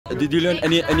Did you learn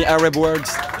any Arab words?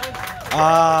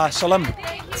 Salam.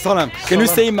 Salam. Can you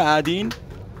say ma'adin?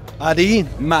 Adin.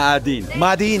 Ma'adin.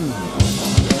 Madin.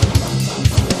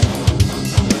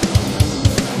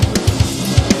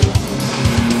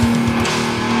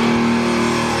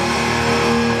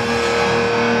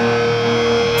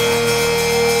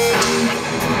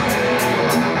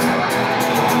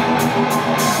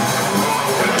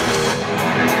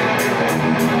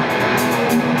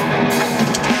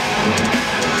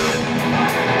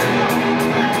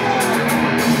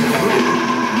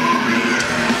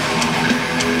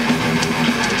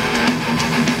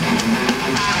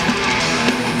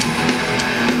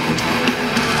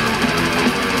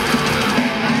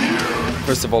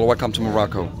 First of all, welcome to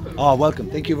Morocco. Oh, welcome.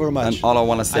 Thank you very much. And all I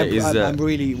want to say is... I'm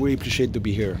really appreciate to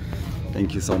be here.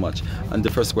 Thank you so much. And the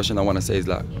first question I want to say is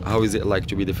like, how is it like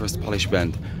to be the first Polish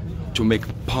band to make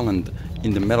Poland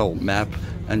in the metal map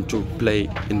and to play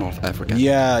in North Africa?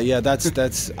 Yeah.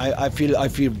 That's. I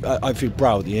feel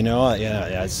proud. You know.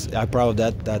 Yeah. I'm proud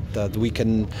that we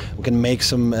can make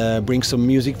some bring some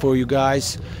music for you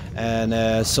guys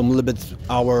and some little bit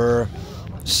our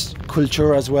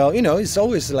culture as well. You know, it's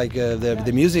always like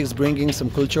the music is bringing some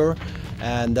culture,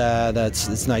 and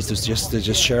it's nice to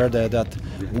just share that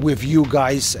with you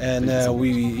guys. And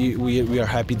we are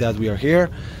happy that we are here,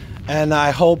 and I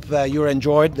hope you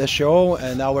enjoyed the show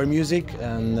and our music.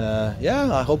 And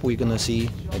yeah, I hope we're gonna see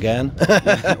again.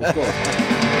 Of course.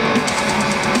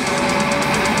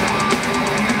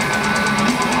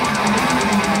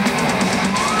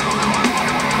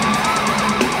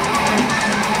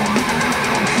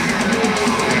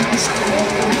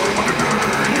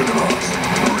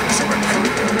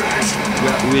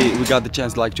 We got the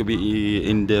chance like to be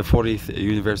in the 40th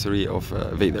anniversary of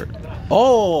Vader.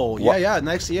 Oh, yeah,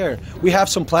 next year. We have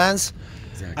some plans.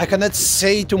 Exactly. I cannot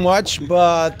say too much,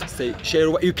 but...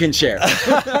 Share what you can share.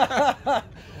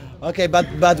 Okay,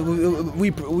 but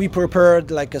we prepared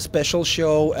like a special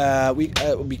show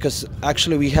because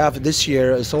actually we have this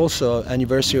year is also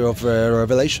anniversary of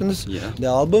Revelations, the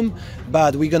album,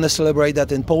 but we're gonna celebrate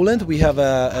that in Poland. We have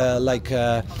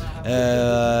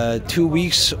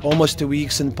almost 2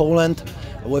 weeks in Poland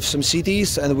with some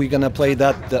cities, and we're gonna play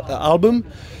the album.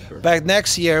 But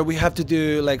next year we have to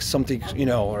do like something, you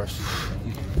know, or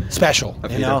special,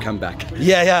 you know, come back.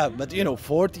 Yeah, but you know,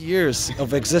 40 years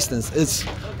of existence,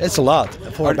 it's a lot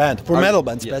for a band, for metal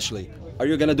band especially. Are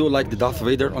you gonna do like the Darth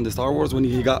Vader on the Star Wars when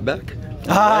he got back?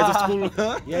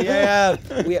 Yeah.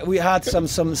 We had some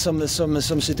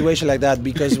situation like that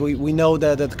because we know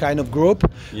that kind of group.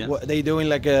 They doing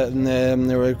like a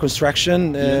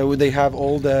construction. They have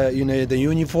all the the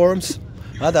uniforms.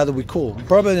 That would be cool.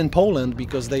 Probably in Poland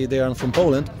because they are from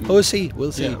Poland. We'll see.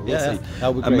 We'll see. Yeah.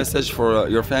 That would be a great. message for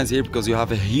your fans here, because you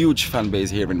have a huge fan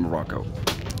base here in Morocco.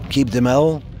 Keep the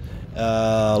metal,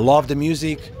 love the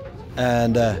music,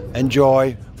 and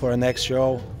enjoy for the next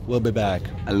show. We'll be back.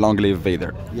 And long live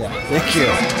Vader. Yeah. Thank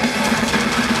you.